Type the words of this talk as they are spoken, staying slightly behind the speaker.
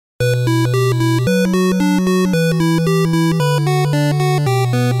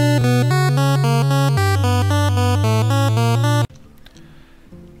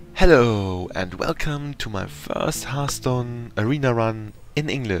to my first Hearthstone arena run in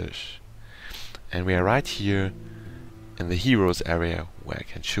English. And we are right here in the heroes area, where I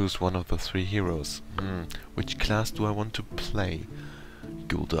can choose one of the 3 heroes. Which class do I want to play?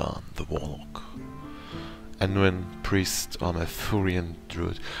 Gul'dan, the Warlock, Anduin, Priest, or Malfurion,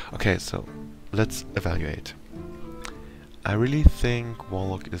 Druid. Okay, so let's evaluate. I really think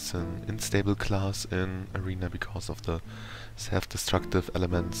Warlock is an unstable class in Arena because of the self-destructive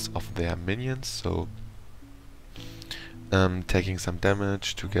elements of their minions, so taking some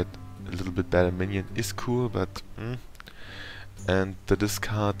damage to get a little bit better minion is cool, but and the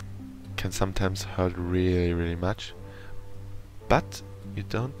discard can sometimes hurt really much. But you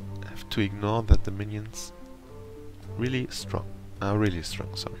don't have to ignore that the minions are really strong,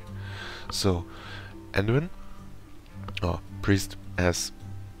 sorry. So Anduin, or Priest, has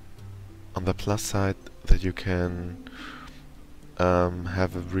on the plus side that you can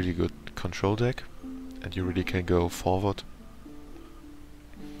have a really good control deck and you really can go forward.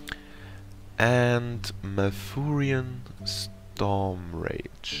 And Malfurion,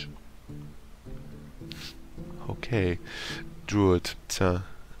 Stormrage. Okay, Druid,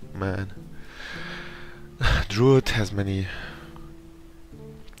 man. Druid has many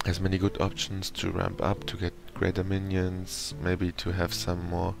good options to ramp up to get greater minions, maybe to have some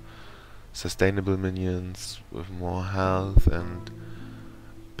more sustainable minions with more health and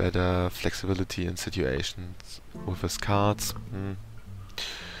better flexibility in situations with his cards.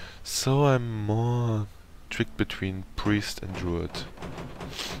 So I'm more tricked between Priest and Druid.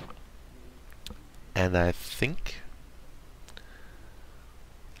 And I think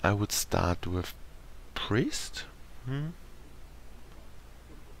I would start with Priest.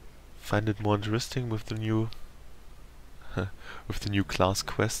 Find it more interesting with the new class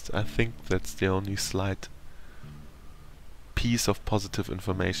quest. I think that's the only slight piece of positive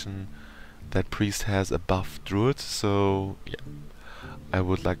information that Priest has above Druid. So yeah, I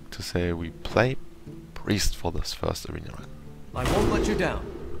would like to say we play Priest for this first arena run. I won't let you down.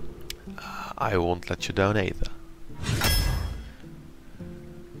 I won't let you down either.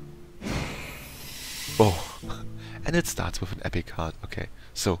 Oh, and it starts with an epic card. Okay,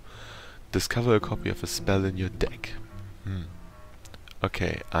 so discover a copy of a spell in your deck.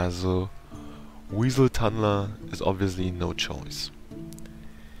 Okay, also Weasel Tunneler is obviously no choice.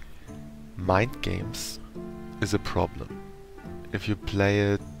 Mind Games is a problem. If you play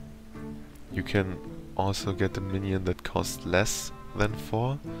it, you can also get a minion that costs less than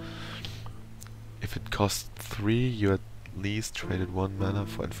 4. If it costs 3, you at least traded 1 mana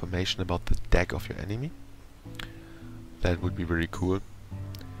for information about the deck of your enemy. That would be very cool.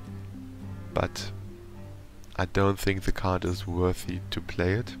 But I don't think the card is worthy to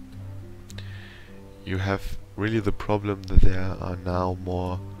play it. You have really the problem that there are now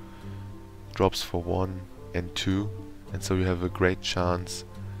more drops for 1 and 2, and so you have a great chance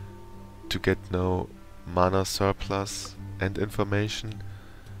to get no mana surplus and information,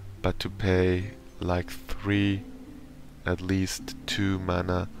 but to pay like 3, at least 2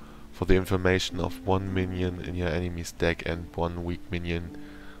 mana for the information of 1 minion in your enemy's deck and 1 weak minion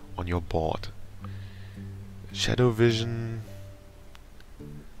on your board. Shadow Vision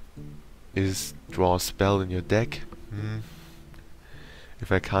is draw a spell in your deck.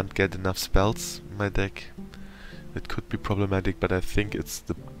 If I can't get enough spells in my deck, it could be problematic, but I think it's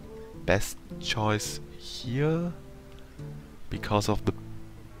the best choice here because of the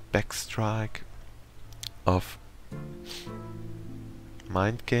backstrike of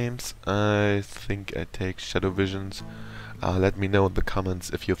Mind Games. I think I take Shadow Visions. Let me know in the comments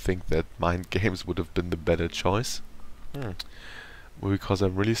if you think that Mind Games would have been the better choice. Because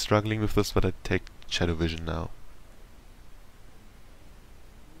I'm really struggling with this, but I take Shadow Vision now.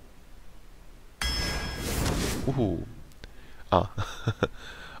 Ooh.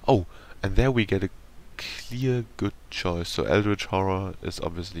 Oh, and there we get a clear good choice. So Eldritch Horror is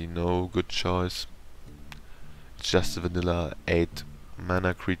obviously no good choice. It's just a vanilla 8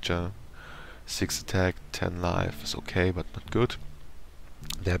 mana creature. 6 attack, 10 life is okay, but not good.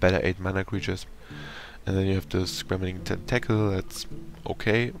 There are better 8 mana creatures. And then you have the Screaming Tentacle, that's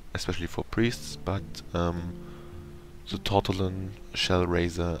okay, especially for priests, but the Tortollan Shell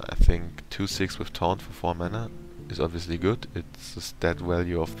Razor, I think 2/6 with Taunt for 4 mana is obviously good. It's the stat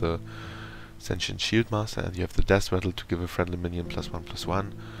value of the Sentient Shieldmaster, and you have the Death Rattle to give a friendly minion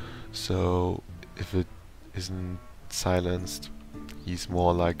 +1/+1. So if it isn't silenced, he's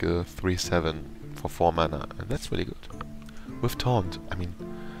more like a 3/7 for 4 mana, and that's really good. With Taunt, I mean,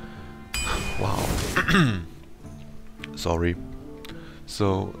 wow. Sorry.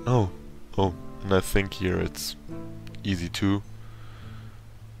 So, oh, and I think here it's easy too.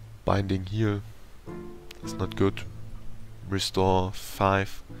 Binding here, It's not good. Restore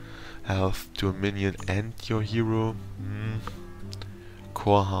 5 health to a minion and your hero.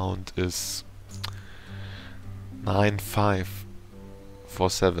 Core Hound is 9/5 for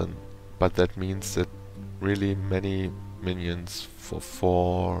 7, but that means that really many minions for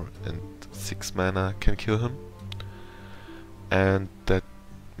 4 and 6 mana can kill him, and that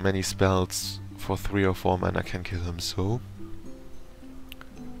many spells for 3 or 4 mana can kill him, so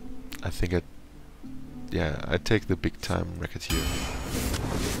I think I take the big time Racketeer.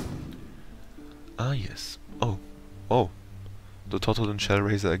 Ah yes. Oh, the Turtle and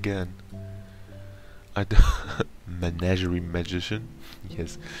Shellraiser again. Menagerie Magician.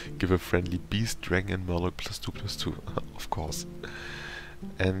 Yes, give a friendly beast, dragon and murloc +2/+2, of course.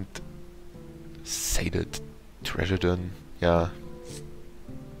 And Sated Treasuredon, yeah.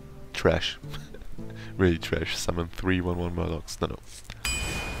 Trash. Really trash. Summon 3 1/1 murlocs. No.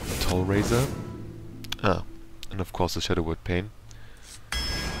 Tollraiser. And of course the Shadowword Pain.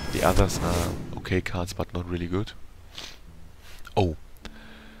 The others are okay cards, but not really good. Oh,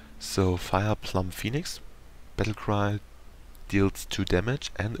 so Fire Plum Phoenix, Battlecry deals 2 damage,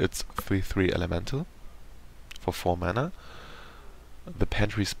 and it's 3/3 elemental for 4 mana. The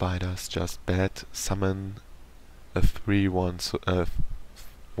Pantry Spider's just bad. Summon a 3/1, so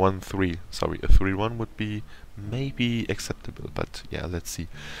 1/3. Sorry, a 3/1 would be maybe acceptable, but yeah, let's see.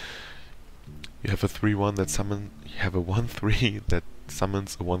 You have a 3/1 that you have a 1/3 that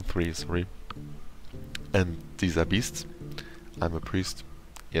summons a 1/3, sorry. And these are beasts. I'm a priest.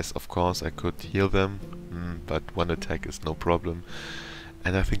 Yes, of course, I could heal them, but 1 attack is no problem.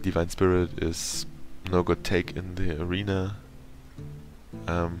 And I think Divine Spirit is no good take in the arena.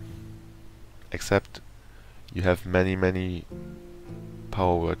 Except you have many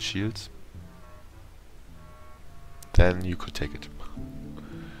power word shields. Then you could take it.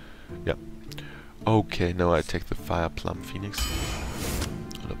 Yeah. Okay, now I take the Fire Plum Phoenix.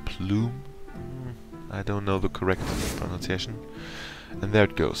 Or Plume. I don't know the correct pronunciation. And there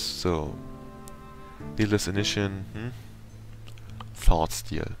it goes. So, Needless Initiation,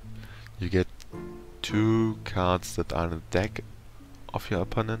 Thoughtsteal. You get 2 cards that are in the deck of your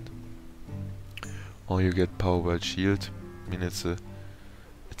opponent. Or you get Power Word Shield. I mean, it's a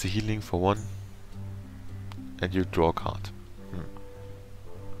healing for 1. And you draw a card.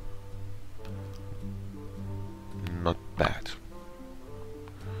 Not bad.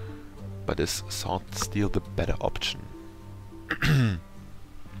 But is Thoughtsteal the better option?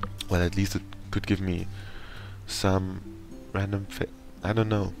 Well, at least it could give me some random I don't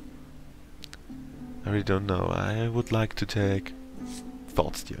know. I really don't know. I would like to take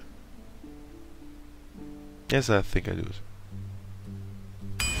Thoughtsteal. Yes, I think I do it.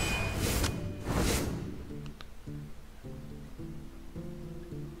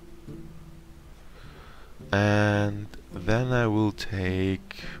 And then I will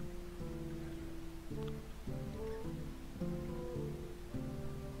take...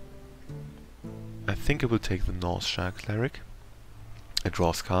 I think I will take the Northshire Cleric. It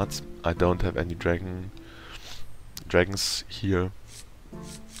draws cards. I don't have any dragons here.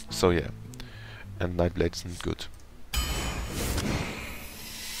 So yeah. And Nightblade isn't good.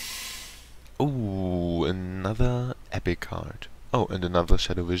 Oh, another epic card. Oh, and another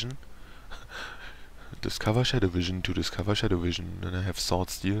Shadow Vision. Discover Shadow Vision to discover Shadow Vision. And I have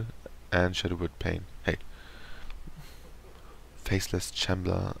Thoughtsteal and Shadowword Pain. Hey. Faceless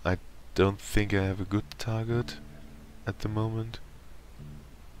Shambler. I don't think I have a good target at the moment.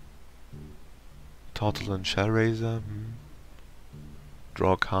 Turtle and Shellraiser.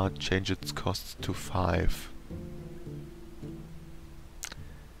 Draw a card, change its cost to 5.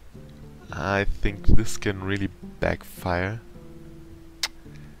 I think this can really backfire.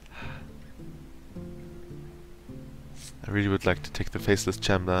 I really would like to take the Faceless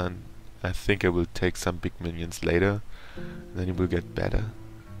Shambler, and I think I will take some big minions later, and then it will get better.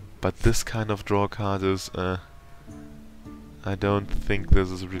 But this kind of draw card is, I don't think this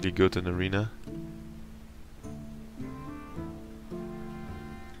is really good in Arena.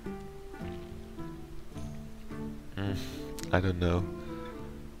 I don't know.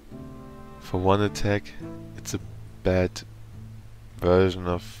 For 1 attack, it's a bad version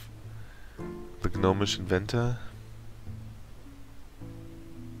of the Gnomish Inventor.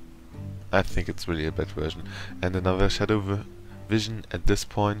 I think it's really a bad version. And another Shadow Vision at this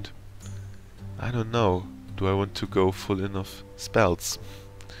point. I don't know. Do I want to go full in of spells?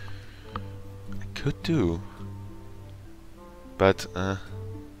 I could do. But,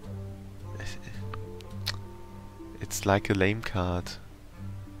 it's like a lame card.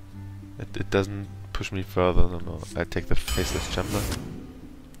 It doesn't push me further. No. I take the Faceless Shambler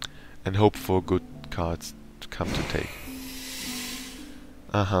and hope for a good card. cards to come to take.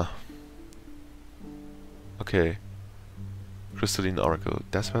 Okay. Crystalline Oracle.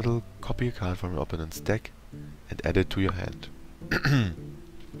 Death Rattle, copy a card from your opponent's deck and add it to your hand.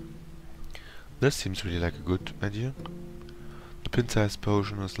 This seems really like a good idea. The Pin-sized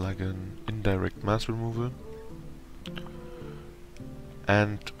Potion is like an indirect mass removal.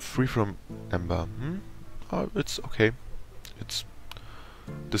 And Free from Ember. Oh, it's okay. It's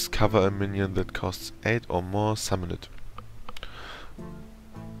discover a minion that costs 8 or more, summon it.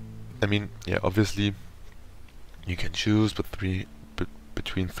 I mean, yeah, obviously you can choose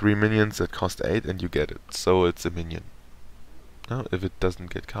between 3 minions that cost 8 and you get it. So it's a minion. No, if it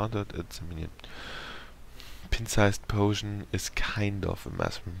doesn't get countered, it's a minion. Pin-sized Potion is kind of a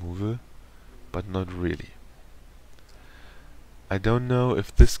mass removal, but not really. I don't know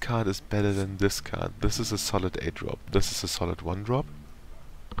if this card is better than this card. This is a solid 8 drop. This is a solid 1 drop.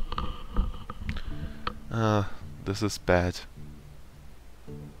 This is bad.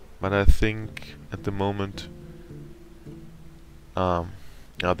 But I think at the moment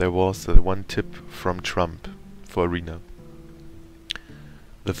there was one tip from Trump for Arena.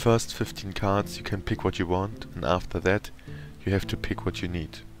 The first 15 cards you can pick what you want, and after that you have to pick what you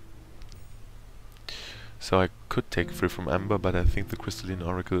need. So I could take Free from Ember, but I think the Crystalline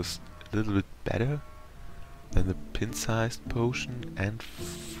Oracle is a little bit better than the Pin-sized Potion and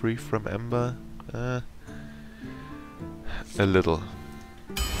Free from Ember. A little.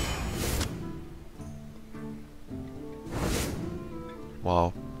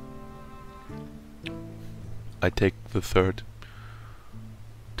 Wow. I take the third.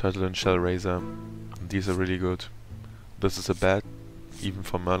 Turtle and Shell Razor. These are really good. This is a bad. Even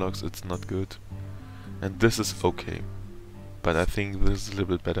for Murlocs it's not good. And this is okay. But I think this is a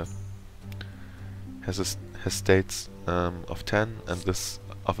little bit better. Has states of 10 and this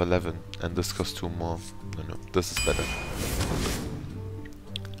of 11. And this costs 2 more. No, this is better.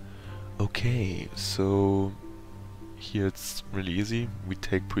 Okay, so here it's really easy. We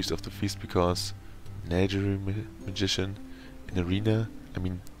take Priest of the Feast because Legendary Magician in Arena, I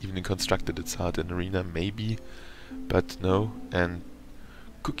mean even in Constructed it's hard in Arena, maybe, but no. And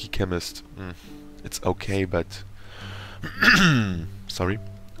Cookie Chemist, it's okay, but sorry,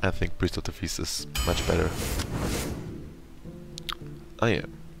 I think Priest of the Feast is much better. Oh yeah.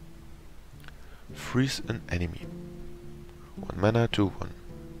 Freeze an enemy. 1 mana, 2/1.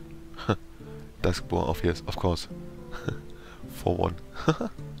 Duskboar, obvious, of course. 4/1.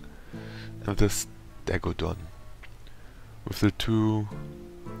 And this Dagodon with the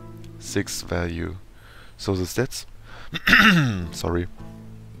 2/6 value. So the stats sorry.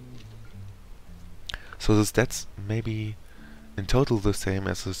 So the stats maybe in total the same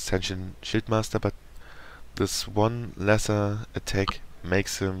as the Sentient Shieldmaster, but this one lesser attack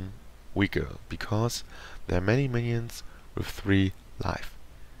makes him weaker because there are many minions with 3 life.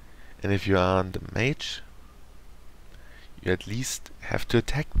 And if you aren't a mage, you at least have to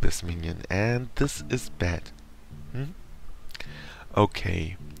attack this minion, and this is bad.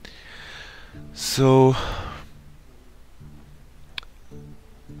 Okay. So,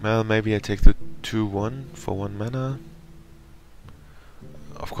 well, maybe I take the 2/1 for 1 mana.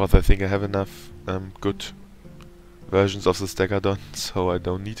 Of course, I think I have enough good versions of the Stegadon, so I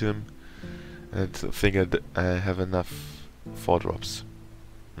don't need him. And I think I have enough 4 drops.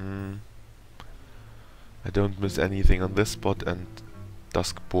 I don't miss anything on this spot, and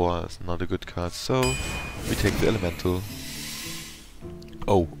Duskboar is not a good card, so we take the Elemental.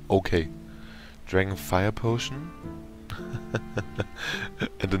 Oh, okay. Dragon Fire Potion.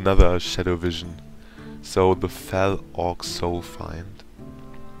 And another Shadow Vision. So the Fel Orc Soul Find.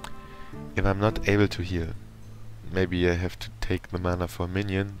 If I'm not able to heal, maybe I have to take the mana for a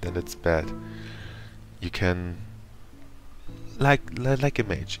minion, then it's bad. You can... Like a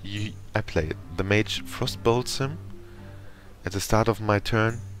mage, I play it. The mage Frostbolts him. At the start of my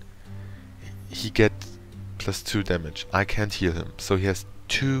turn, he gets +2 damage. I can't heal him, so he has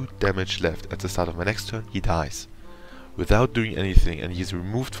 2 damage left. At the start of my next turn, he dies without doing anything, and he's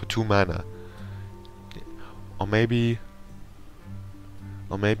removed for 2 mana. Or maybe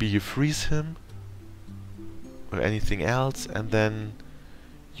you freeze him or anything else, and then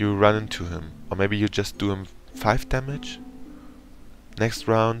you run into him. Or maybe you just do him 5 damage. Next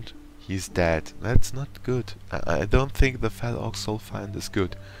round, he's dead. That's not good. I don't think the Fel Orc Soul Find is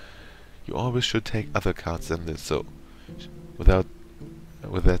good. You always should take other cards than this. So, with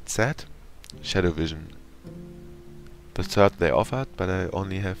that said, Shadow Vision. The third they offered, but I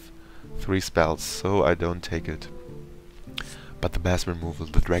only have 3 spells, so I don't take it. But the mass removal,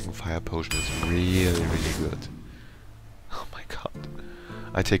 the Dragon Fire Potion, is really, really good. Oh my god.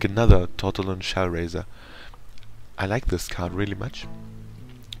 I take another Tortolon Shellraiser. I like this card really much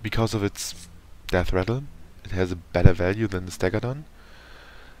because of its Death Rattle. It has a better value than the Stegadon.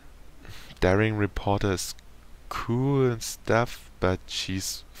 Daring Reporter is cool and stuff, but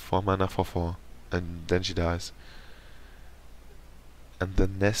she's 4 mana for 4, and then she dies. And the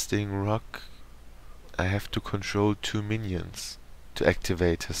Nesting Rock, I have to control 2 minions to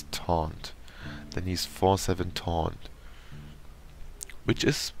activate his taunt. Then he's 4/7 taunt, which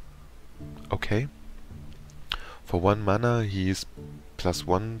is okay. For 1 mana he's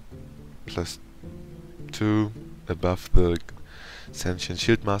 +1/+2 above the Sentient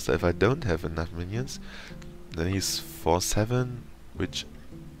Shieldmaster if I don't have enough minions. Then he's 4/7, which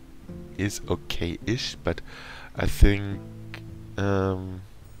is okay-ish, but I think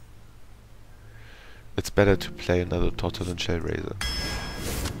it's better to play another Tortolon Shellraiser.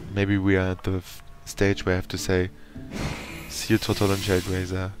 Maybe we are at the stage where I have to say, see a Tortolon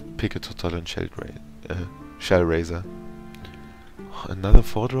Shellraiser, pick a Tortolon Shellraiser. Another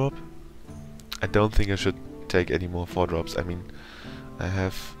 4-drop? I don't think I should take any more 4-drops. I mean, I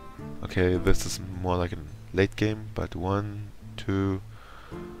have... Okay, this is more like a late game, but 1, 2,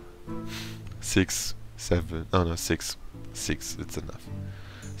 6, 7... Oh no, 6. 6, it's enough.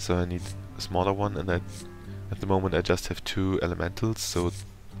 So I need a smaller one, and at the moment I just have 2 elementals, so it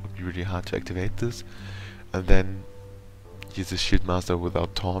would be really hard to activate this. And then use a Shieldmaster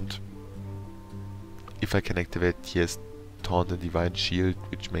without taunt. If I can activate, he has taunt and Divine Shield,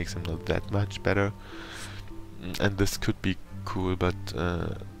 which makes him not that much better. And this could be cool, but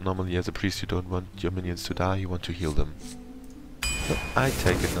normally as a priest you don't want your minions to die, you want to heal them. So I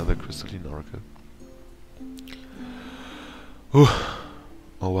take another Crystalline Oracle. Ooh.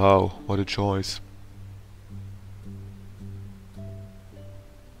 Oh wow, what a choice.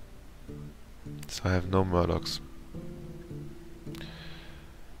 So I have no Murlocs.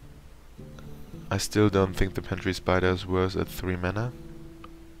 I still don't think the Pentry Spider is worth at 3 mana.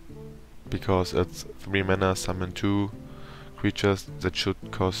 Because at 3 mana summon 2 creatures that should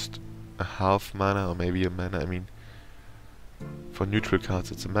cost a half mana or maybe a mana. I mean, for neutral cards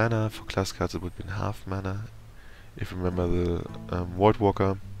it's a mana, for class cards it would be half mana. If you remember the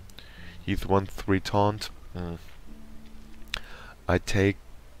Voidwalker, he's 1/3 taunt. I take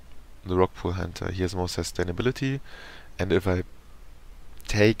the Rockpool Hunter. He has more sustainability, and if I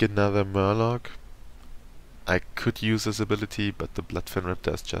take another Murloc, I could use this ability, but the Bloodfen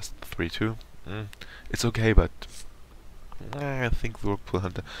Raptor is just 3/2. It's okay, but I think the Rockpool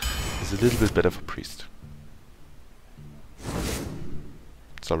Hunter is a little bit better for Priest.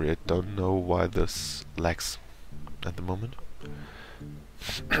 Sorry, I don't know why this lags at the moment.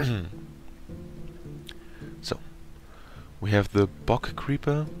 So, we have the Bog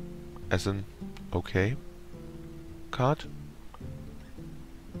Creeper as an okay card.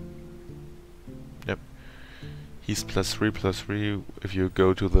 Yep. He's +3/+3 if you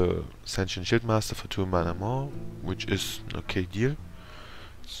go to the Sentient Shieldmaster for 2 mana more, which is an okay deal.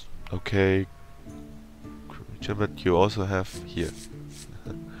 It's okay creature, but you also have here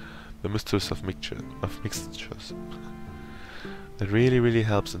the Mistress of Mixtures. That really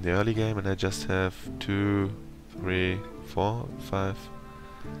helps in the early game, and I just have 2, 3, 4, 5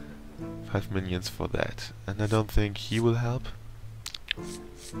 minions for that. And I don't think he will help.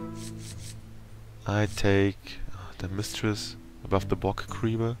 I take the Mistress above the Bog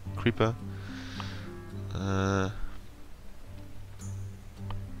Creeper.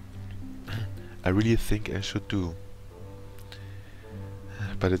 I really think I should do.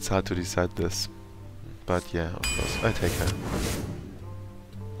 But it's hard to decide this. But yeah, of course, I take her.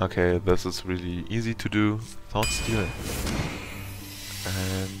 Okay, this is really easy to do. Thought Stealer.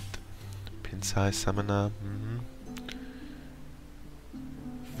 And Pin-Size Summoner.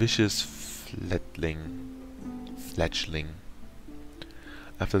 Vicious Fledgling.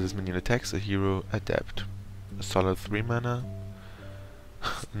 After this minion attacks, a hero adapt. A solid 3 mana.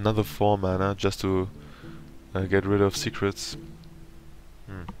 Another 4 mana just to get rid of secrets.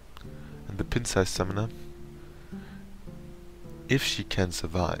 And the Pin-Size Summoner, if she can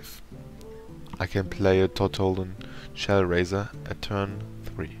survive, I can play a Tortolon Shellraiser at turn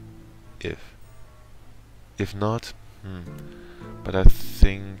 3. If not, but I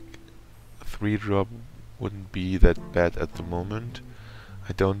think 3-drop wouldn't be that bad at the moment.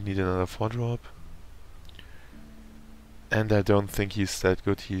 I don't need another 4-drop, and I don't think he's that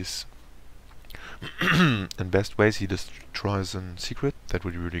good. He's in best ways he destroys a secret, that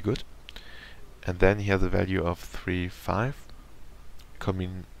would be really good. And then he has a value of 3/5.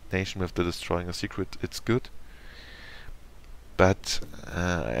 Combination with the destroying a secret, it's good. But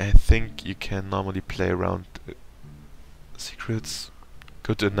I think you can normally play around secrets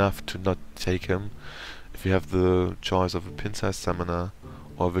good enough to not take him if you have the choice of a pin-sized summoner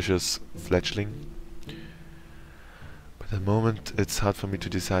or vicious fledgling. But at the moment it's hard for me to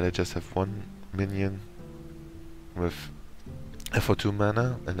decide. I just have one minion with for 2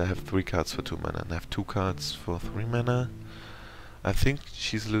 mana, and I have 3 cards for 2 mana, and I have 2 cards for 3 mana. I think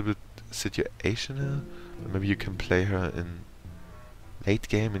she's a little bit situational. Maybe you can play her in late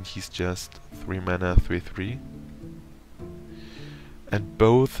game and he's just 3 mana 3/3. And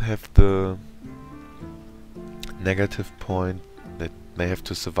both have the negative point that they have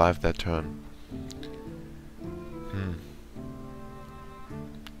to survive their turn.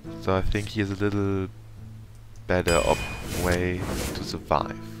 So I think he has a little better way to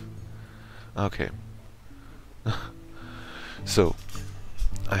survive. Okay. So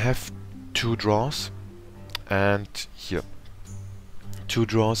I have 2 draws, and here 2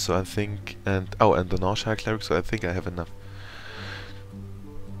 draws. So I think, and the Northshire Cleric. So I think I have enough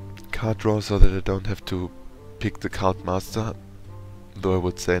card draw so that I don't have to pick the card master. Though I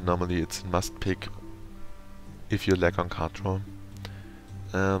would say normally it's a must pick if you lack on card draw.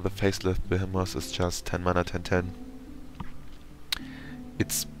 The Facelift Behemoth is just 10 mana 10/10.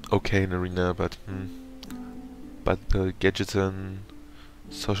 It's okay in Arena, but the Gadgeton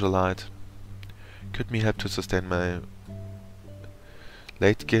Socialite could me help to sustain my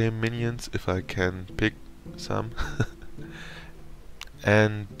late game minions if I can pick some.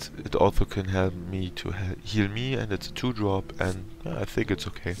 And it also can help me to heal me, and it's a 2-drop, and I think it's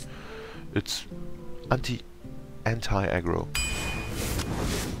okay. It's anti-aggro.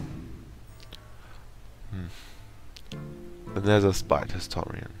 The Netherspite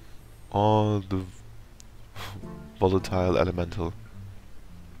Historian. All the volatile elemental.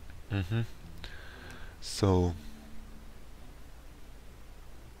 So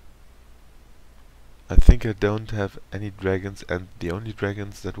I think I don't have any dragons, and the only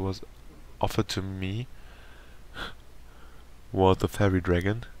dragons that was offered to me was the Fairy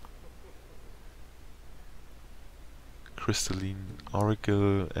Dragon. Crystalline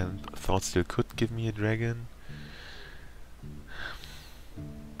Oracle and Thoughtsteel could give me a dragon.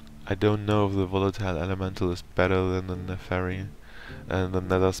 I don't know if the Volatile Elemental is better than the Nefari and the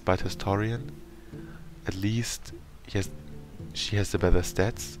Netherspite Historian. At least she has the better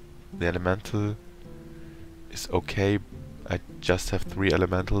stats. The Elemental is okay. I just have 3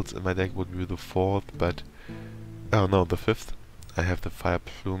 Elementals in my deck, would be the 4th, but... oh no, the 5th. I have the Fire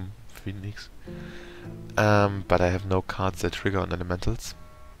Plume Phoenix. But I have no cards that trigger on Elementals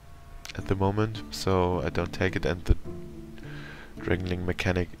at the moment, so I don't take it, and the Dragonling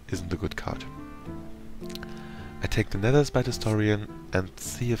Mechanic isn't a good card. I take the Netherspite Historian and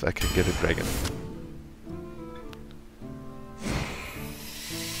see if I can get a dragon.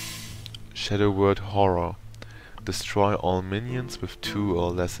 Shadow Word Horror. Destroy all minions with 2 or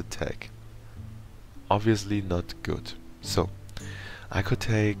less attack. Obviously not good. So, I could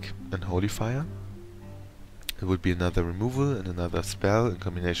take an Holy Fire. It would be another removal and another spell in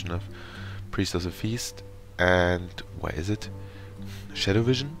combination of Priest of the Feast and... where is it? Shadow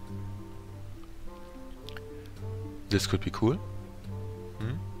Vision. This could be cool.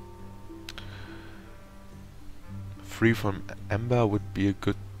 Free from Ember would be a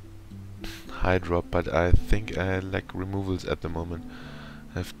good high drop, but I think I lack removals at the moment.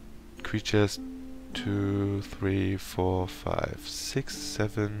 I have creatures 2, 3, 4, 5, 6,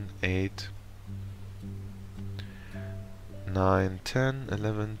 7, 8, 9, 10,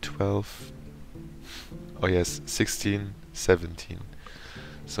 11, 12, oh yes, 16, 17.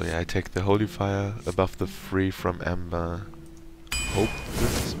 So yeah, I take the Holy Fire above the Free from Ember. Hope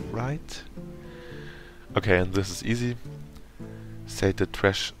this is right. Okay, and this is easy. Sated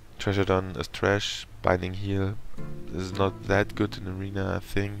Treasuredon is trash. Binding Heal is not that good in Arena, I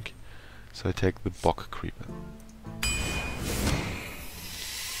think. So I take the Bog Creeper.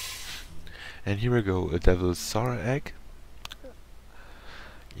 And here we go, a Devil's Sorrow Egg.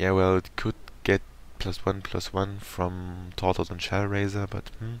 Yeah, well, it could get +1/+1 from Tortoise and Shellraiser,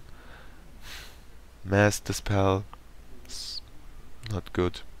 but Mass Dispel is not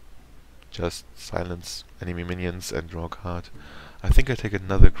good. Just silence enemy minions and draw a card. I think I take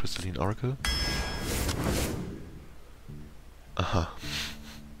another Crystalline Oracle. Aha.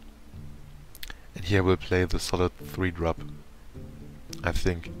 And here we'll play the solid 3-drop. I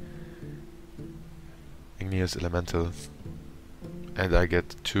think. Igneous Elemental. And I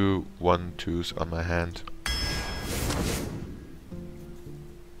get 2 1/2s on my hand.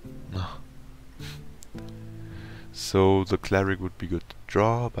 So the Cleric would be good to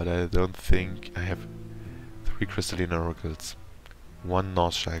draw, but I don't think I have 3 Crystalline Oracles, 1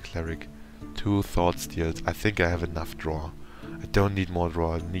 Northshire Cleric, 2 Thoughtsteals. I think I have enough draw. I don't need more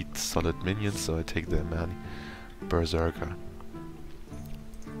draw, I need solid minions, so I take the Imani Berserker.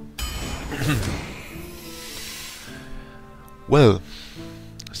 Well,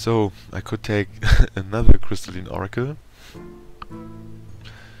 so I could take another Crystalline Oracle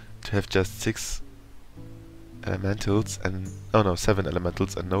to have just 6 elementals and... oh no, 7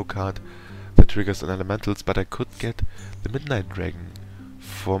 elementals and no card that triggers on elementals, but I could get the Midnight Dragon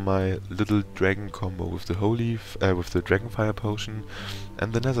for my little dragon combo with the with the Dragonfire Potion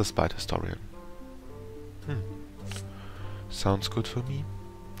and the Nether Spite Historian. Sounds good for me.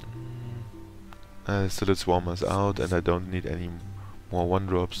 Still it's Swarmers out and I don't need any more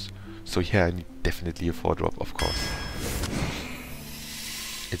 1-drops. So yeah, I need definitely a 4-drop, of course.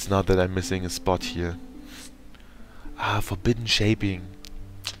 It's not that I'm missing a spot here. Ah, Forbidden Shaping.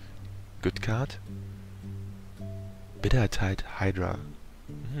 Good card. Bittertide Hydra.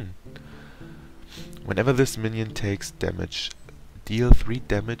 Whenever this minion takes damage, deal 3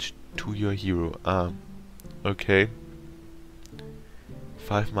 damage to your hero. Ah, okay.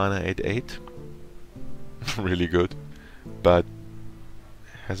 5 mana, 8/8. Really good. But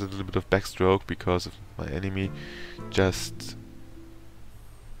has a little bit of backstroke because if my enemy just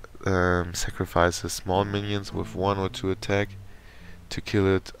sacrifices small minions with 1 or 2 attack to kill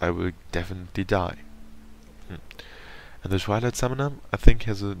it, I will definitely die. And the Twilight Summoner, I think,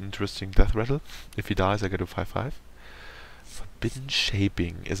 has an interesting death rattle. If he dies, I get a 5/5. Forbidden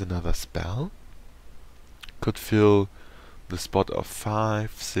Shaping is another spell. Could fill the spot of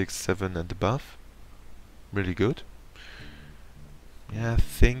 5, 6, 7 and above. Really good. Yeah, I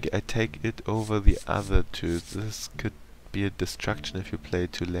think I take it over the other two. This could be a destruction if you play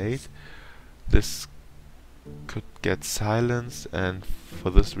it too late. This could get silenced, and for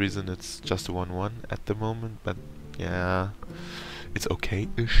this reason it's just a 1/1 at the moment, but yeah, it's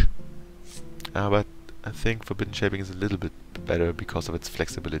okay-ish. But I think Forbidden Shaping is a little bit better because of its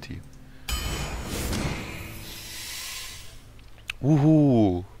flexibility.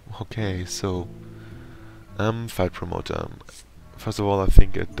 Woohoo! Okay, so Fight Promoter. First of all, I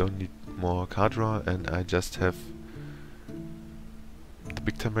think I don't need more card draw, and I just have the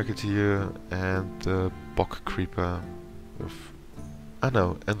Big Time Racketeer and the Bog Creeper with... ah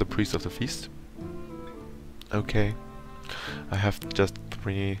no, and the Priest of the Feast. Okay. I have just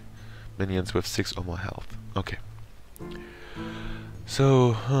 3 minions with 6 or more health. Okay.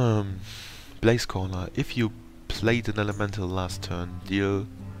 So, Blazecaller. If you played an elemental last turn, deal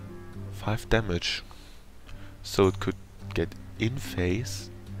 5 damage. So it could get in phase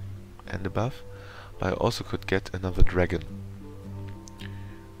and above, but I also could get another dragon,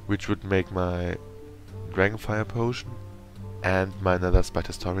 which would make my Dragonfire Potion and my Nether Spite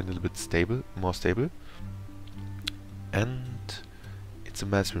Historian a little bit stable, more stable. And it's a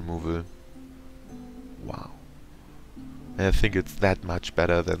mass removal. Wow. And I think it's that much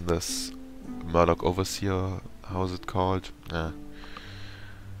better than this Murloc Overseer, how's it called?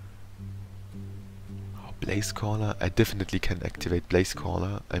 Blazecaller. I definitely can activate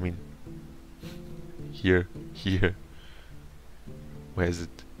Blazecaller. I mean, here. Where is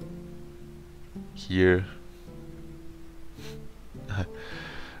it? Here.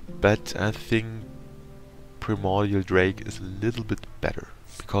 But I think Primordial Drake is a little bit better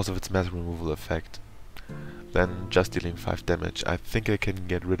because of its mass removal effect than just dealing 5 damage. I think I can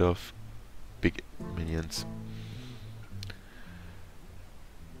get rid of big minions.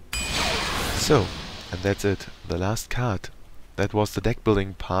 So, and that's it, the last card. That was the deck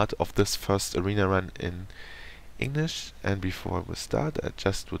building part of this first arena run in English, and before we start I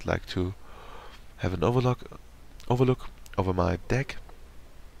just would like to have an overlook over my deck.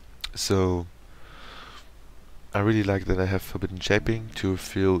 So I really like that I have Forbidden Shaping to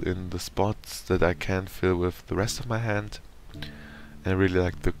fill in the spots that I can't fill with the rest of my hand, and I really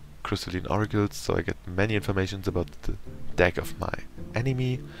like the Crystalline Oracles, so I get many informations about the deck of my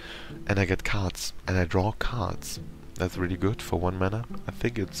enemy, and I get cards, and I draw cards. That's really good for 1 mana. I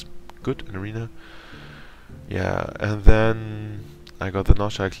think it's good in Arena. Yeah, and then I got the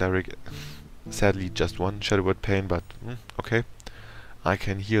Noshai Cleric. Sadly just 1 Shadow Word Pain, but okay. I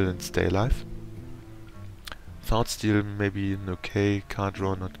can heal and stay alive. Thoughtsteal maybe an okay card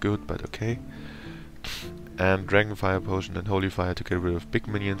draw, not good, but okay. And Dragonfire Potion and Holy Fire to get rid of big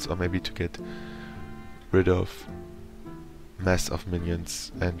minions, or maybe to get rid of mass of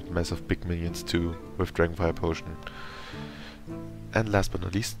minions and mass of big minions too with Dragonfire Potion. And last but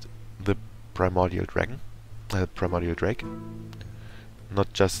not least, the Primordial Drake.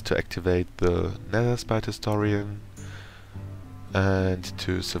 Not just to activate the Nether Spite Historian and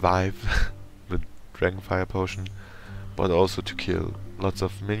to survive the Dragonfire Potion, but also to kill lots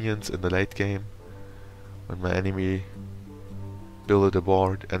of minions in the late game when my enemy build a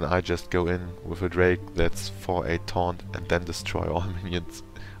board and I just go in with a Drake that's 4/8 taunt and then destroy all minions.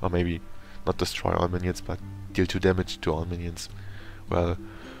 Or maybe not destroy all minions, but deal 2 damage to all minions. Well,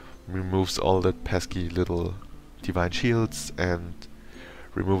 removes all that pesky little divine shields and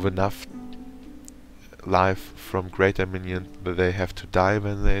remove enough life from greater minions that they have to die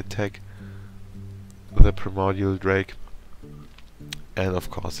when they attack the Primordial Drake. And of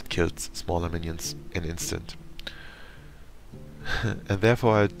course it kills smaller minions in instant. And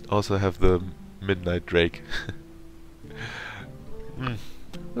therefore I also have the Midnight Drake.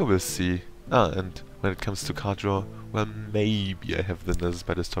 We will see. And when it comes to card draw, well, maybe I have the Nessus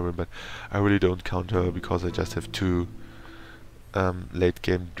Battle Historian, but I really don't count her because I just have 2 late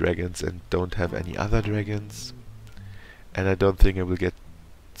game dragons and don't have any other dragons. And I don't think I will get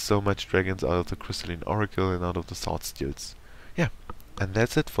so much dragons out of the Crystalline Oracle and out of the Sword Steels. Yeah, and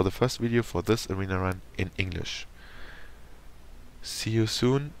that's it for the first video for this arena run in English. See you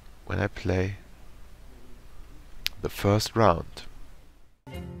soon when I play the first round.